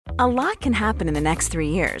A lot can happen in the next 3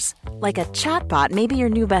 years. Like a chatbot may be your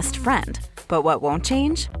new best friend. But what won't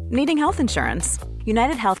change? Needing health insurance.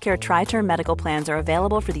 United Healthcare Tri-Term Medical Plans are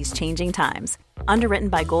available for these changing times. Underwritten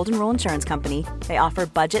by Golden Rule Insurance Company, they offer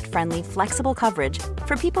budget-friendly, flexible coverage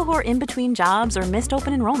for people who are in between jobs or missed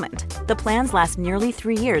open enrollment. The plans last nearly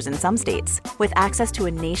 3 years in some states, with access to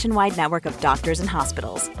a nationwide network of doctors and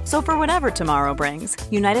hospitals. So for whatever tomorrow brings,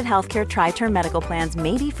 United Healthcare Tri-Term Medical Plans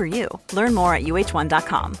may be for you. Learn more at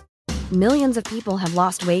uh1.com. Millions of people have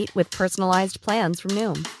lost weight with personalized plans from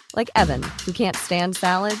Noom. Like Evan, who can't stand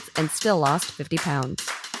salads and still lost 50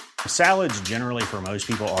 pounds. Salads generally for most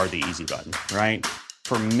people are the easy button, right?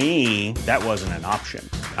 For me, that wasn't an option.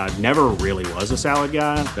 I never really was a salad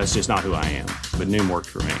guy. That's just not who I am. But Noom worked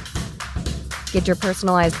for me. Get your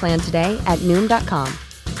personalized plan today at Noom.com.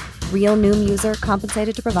 Real Noom user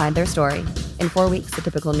compensated to provide their story. In 4 weeks, the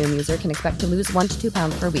typical Noom user can expect to lose 1 to 2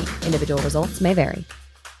 pounds per week. Individual results may vary.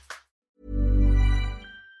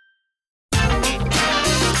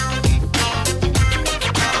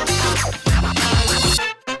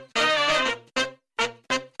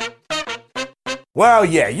 Well,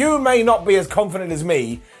 yeah, you may not be as confident as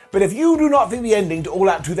me, but if you do not think the ending to All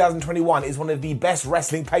Out 2021 is one of the best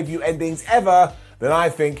wrestling pay-per-view endings ever, then I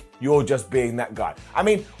think you're just being that guy. I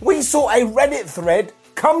mean, we saw a Reddit thread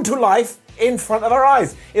come to life in front of our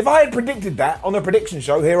eyes. If I had predicted that on the prediction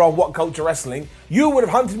show here on What Culture Wrestling, you would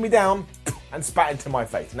have hunted me down and spat into my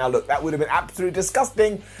face. Now look, that would have been absolutely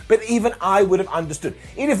disgusting, but even I would have understood.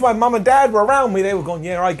 Even if my mum and dad were around me, they were going,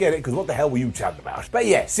 yeah, I get it, because what the hell were you chatting about? But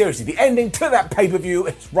yeah, seriously, the ending to that pay-per-view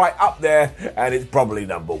is right up there, and it's probably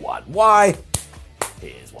number one. Why?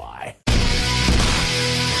 Here's why.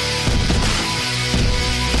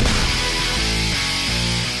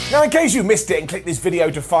 Now, in case you missed it and clicked this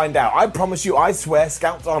video to find out, I promise you, I swear,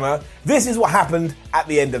 Scout's honour, this is what happened at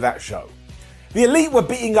the end of that show. The Elite were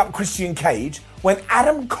beating up Christian Cage when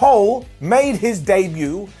Adam Cole made his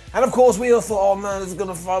debut, and of course we all thought, oh man, he's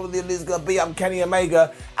gonna fight with the Elite, he's gonna beat up Kenny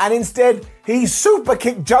Omega, and instead he super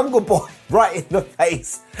kicked Jungle Boy right in the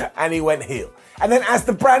face, and he went heel. And then as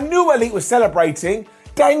the brand new Elite was celebrating,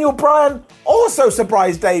 Daniel Bryan also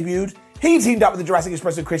surprise debuted. He teamed up with the Jurassic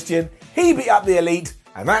Express with Christian, he beat up the Elite,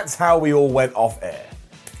 and that's how we all went off air.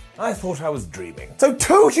 I thought I was dreaming. So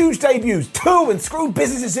 2 huge debuts, and screw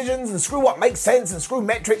business decisions, and screw what makes sense, and screw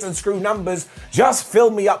metrics, and screw numbers. Just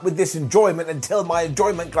fill me up with this enjoyment until my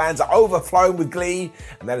enjoyment glands are overflowing with glee,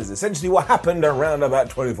 and that is essentially what happened around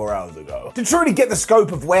about 24 hours ago. To truly get the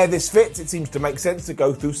scope of where this fits, it seems to make sense to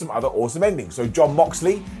go through some other awesome endings. So Jon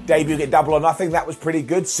Moxley, debut at Double or Nothing, that was pretty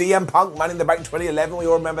good. CM Punk, Money in the Bank 2011, we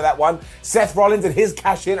all remember that one. Seth Rollins and his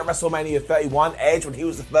cash in at WrestleMania 31. Edge, when he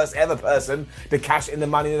was the first ever person to cash in the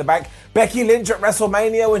Money in the Bank. Becky Lynch at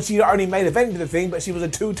WrestleMania when she not only made event the thing, but she was a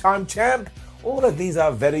 2-time champ. All of these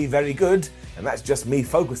are very, very good, and that's just me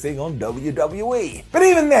focusing on WWE. But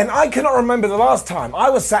even then, I cannot remember the last time I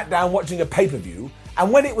was sat down watching a pay-per-view,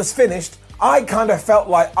 and when it was finished, I kind of felt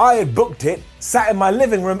like I had booked it, sat in my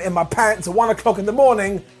living room in my pants at 1 o'clock in the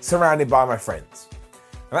morning, surrounded by my friends.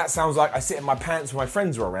 And that sounds like I sit in my pants when my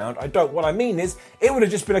friends are around. I don't. What I mean is, it would have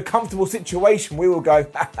just been a comfortable situation. We will go,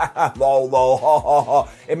 ha ha ha, lol, lol, ha ha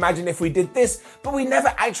ha. Imagine if we did this, but we never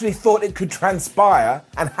actually thought it could transpire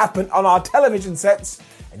and happen on our television sets.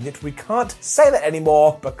 And yet we can't say that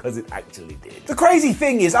anymore because it actually did. The crazy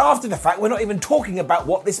thing is, after the fact, we're not even talking about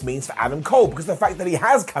what this means for Adam Cole, because the fact that he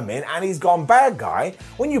has come in and he's gone bad guy,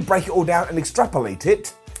 when you break it all down and extrapolate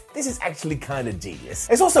it, this is actually kind of genius.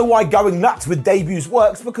 It's also why going nuts with debuts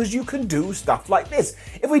works, because you can do stuff like this.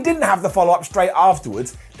 If we didn't have the follow-up straight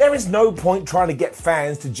afterwards, there is no point trying to get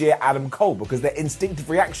fans to jeer Adam Cole, because their instinctive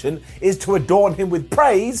reaction is to adorn him with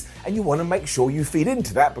praise, and you want to make sure you feed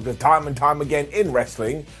into that, because time and time again in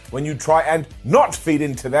wrestling, when you try and not feed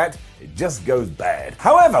into that, it just goes bad.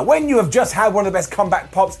 However, when you have just had one of the best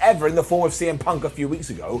comeback pops ever in the form of CM Punk a few weeks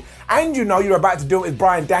ago, and you know you're about to do it with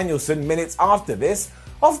Bryan Danielson minutes after this,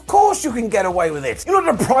 of course you can get away with it. You're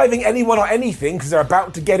not depriving anyone or anything because they're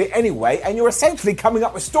about to get it anyway, and you're essentially coming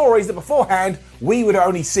up with stories that beforehand we would have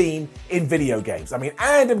only seen in video games. I mean,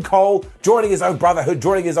 Adam Cole joining his own brotherhood,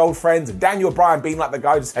 joining his old friends, and Daniel Bryan being like the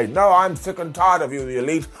guy to say, no, I'm sick and tired of you, the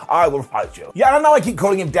Elite, I will fight you. Yeah, I know I keep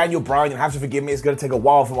calling him Daniel Bryan, and have to forgive me, it's going to take a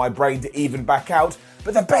while for my brain to even back out,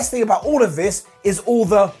 But the best thing about all of this is all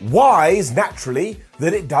the whys, naturally,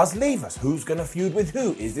 that it does leave us. Who's going to feud with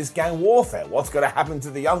who? Is this gang warfare? What's going to happen to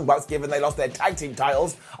the Young Bucks given they lost their tag team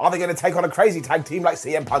titles? Are they going to take on a crazy tag team like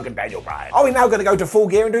CM Punk and Daniel Bryan? Are we now going to go to Full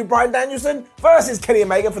Gear and do Bryan Danielson versus Kenny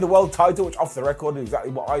Omega for the world title, which off the record is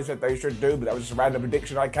exactly what I said they should do, but that was just a random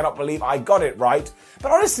prediction. I cannot believe I got it right.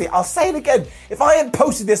 But honestly, I'll say it again. If I had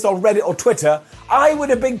posted this on Reddit or Twitter, I would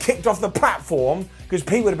have been kicked off the platform because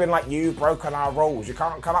people would have been like, you've broken our rules. You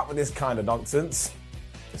can't come up with this kind of nonsense.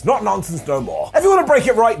 It's not nonsense no more. If you want to break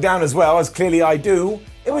it right down as well, as clearly I do,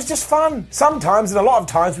 it was just fun. Sometimes, and a lot of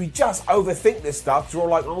times, we just overthink this stuff. So we're all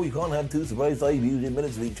like, oh, you can't have two surprise debuts in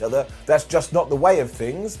minutes of each other. That's just not the way of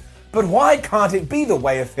things. But why can't it be the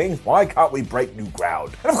way of things? Why can't we break new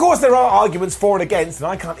ground? And of course, there are arguments for and against, and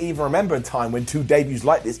I can't even remember a time when two debuts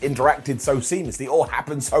like this interacted so seamlessly or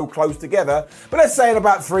happened so close together. But let's say in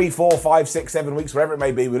about 3, 4, 5, 6, 7 weeks, wherever it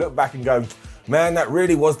may be, we look back and go, man, that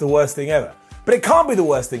really was the worst thing ever. But it can't be the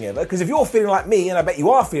worst thing ever, because if you're feeling like me, and I bet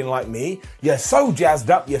you are feeling like me, you're so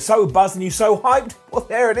jazzed up, you're so buzzed, and you're so hyped, well,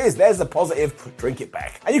 there it is. There's the positive. Drink it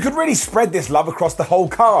back. And you could really spread this love across the whole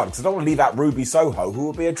card, because I don't want to leave out Ruby Soho, who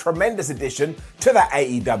will be a tremendous addition to that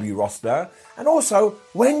AEW roster. And also,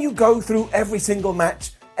 when you go through every single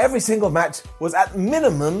match was at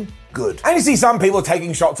minimum good. And you see some people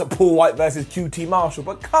taking shots at Paul White versus QT Marshall,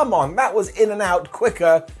 but come on, that was in and out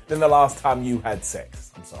quicker than the last time you had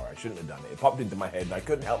sex. I'm sorry, I shouldn't have done it. It popped into my head and I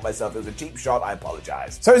couldn't help myself. It was a cheap shot, I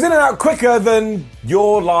apologize. So it's in and out quicker than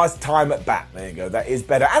your last time at bat. There you go, that is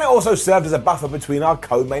better. And it also served as a buffer between our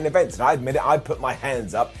co-main events. And I admit it, I put my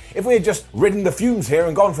hands up. If we had just ridden the fumes here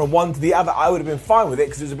and gone from one to the other, I would have been fine with it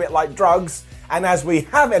because it was a bit like drugs. And as we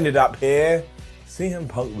have ended up here, CM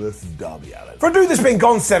Punk versus Darby Allin. For a dude that's been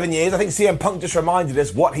gone 7 years, I think CM Punk just reminded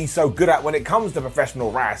us what he's so good at when it comes to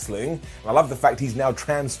professional wrestling. And I love the fact he's now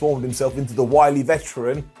transformed himself into the wily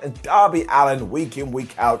veteran, and Darby Allin, week in,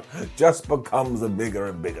 week out, just becomes a bigger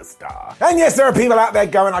and bigger star. And yes, there are people out there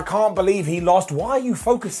going, I can't believe he lost. Why are you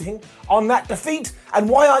focusing on that defeat? And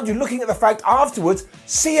why aren't you looking at the fact afterwards,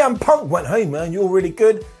 CM Punk went, hey man, you're really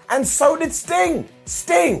good. And so did Sting.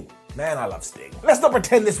 Man, I love Sting. Let's not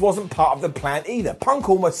pretend this wasn't part of the plan either. Punk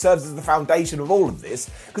almost serves as the foundation of all of this,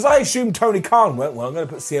 because I assumed Tony Khan went, well, I'm going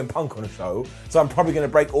to put CM Punk on a show, so I'm probably going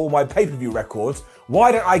to break all my pay-per-view records.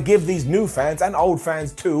 Why don't I give these new fans, and old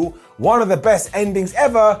fans too, one of the best endings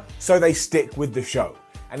ever, so they stick with the show?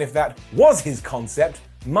 And if that was his concept,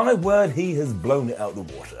 my word, he has blown it out the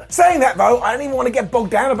water. Saying that though, I don't even want to get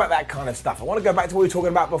bogged down about that kind of stuff. I want to go back to what we were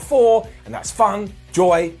talking about before, and that's fun,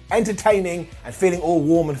 joy, entertaining, and feeling all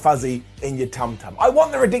warm and fuzzy in your tum-tum. I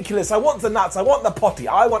want the ridiculous, I want the nuts, I want the potty,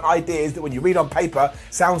 I want ideas that when you read on paper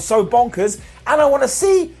sound so bonkers, and I want to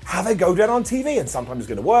see how they go down on TV. And sometimes it's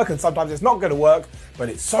going to work, and sometimes it's not going to work, but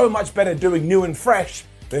it's so much better doing new and fresh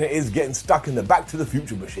than it is getting stuck in the Back to the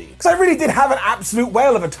Future machine. Because I really did have an absolute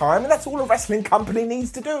whale of a time, and that's all a wrestling company needs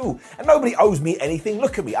to do. And nobody owes me anything.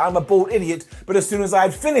 Look at me, I'm a bald idiot, but as soon as I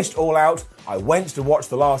had finished All Out, I went to watch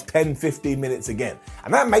the last 10-15 minutes again.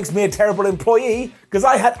 And that makes me a terrible employee, because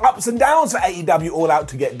I had ups and downs for AEW All Out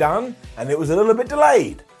to get done, and it was a little bit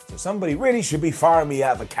delayed. So somebody really should be firing me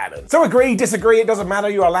out of a cannon. So agree, disagree, it doesn't matter,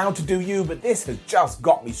 you're allowed to do you, but this has just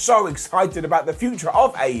got me so excited about the future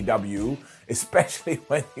of AEW, especially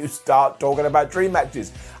when you start talking about dream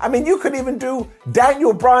matches. I mean, you could even do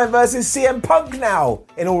Daniel Bryan versus CM Punk now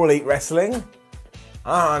in All Elite Wrestling.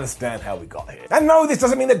 I don't understand how we got here. And no, this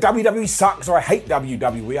doesn't mean that WWE sucks or I hate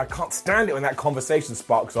WWE. I can't stand it when that conversation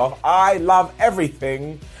sparks off. I love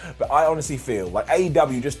everything, but I honestly feel like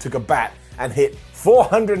AEW just took a bat and hit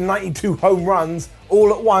 492 home runs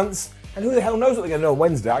all at once. And who the hell knows what they're going to do on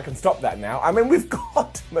Wednesday? I can stop that now. I mean, we've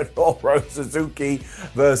got Minoru Suzuki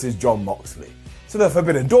versus Jon Moxley. So the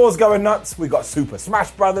Forbidden Door's going nuts. We got Super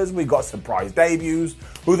Smash Brothers. We got surprise debuts.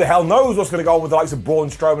 Who the hell knows what's going to go on with the likes of Braun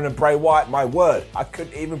Strowman and Bray Wyatt? My word, I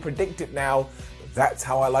couldn't even predict it now. But that's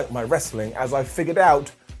how I like my wrestling, as I figured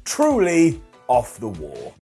out, truly off the wall.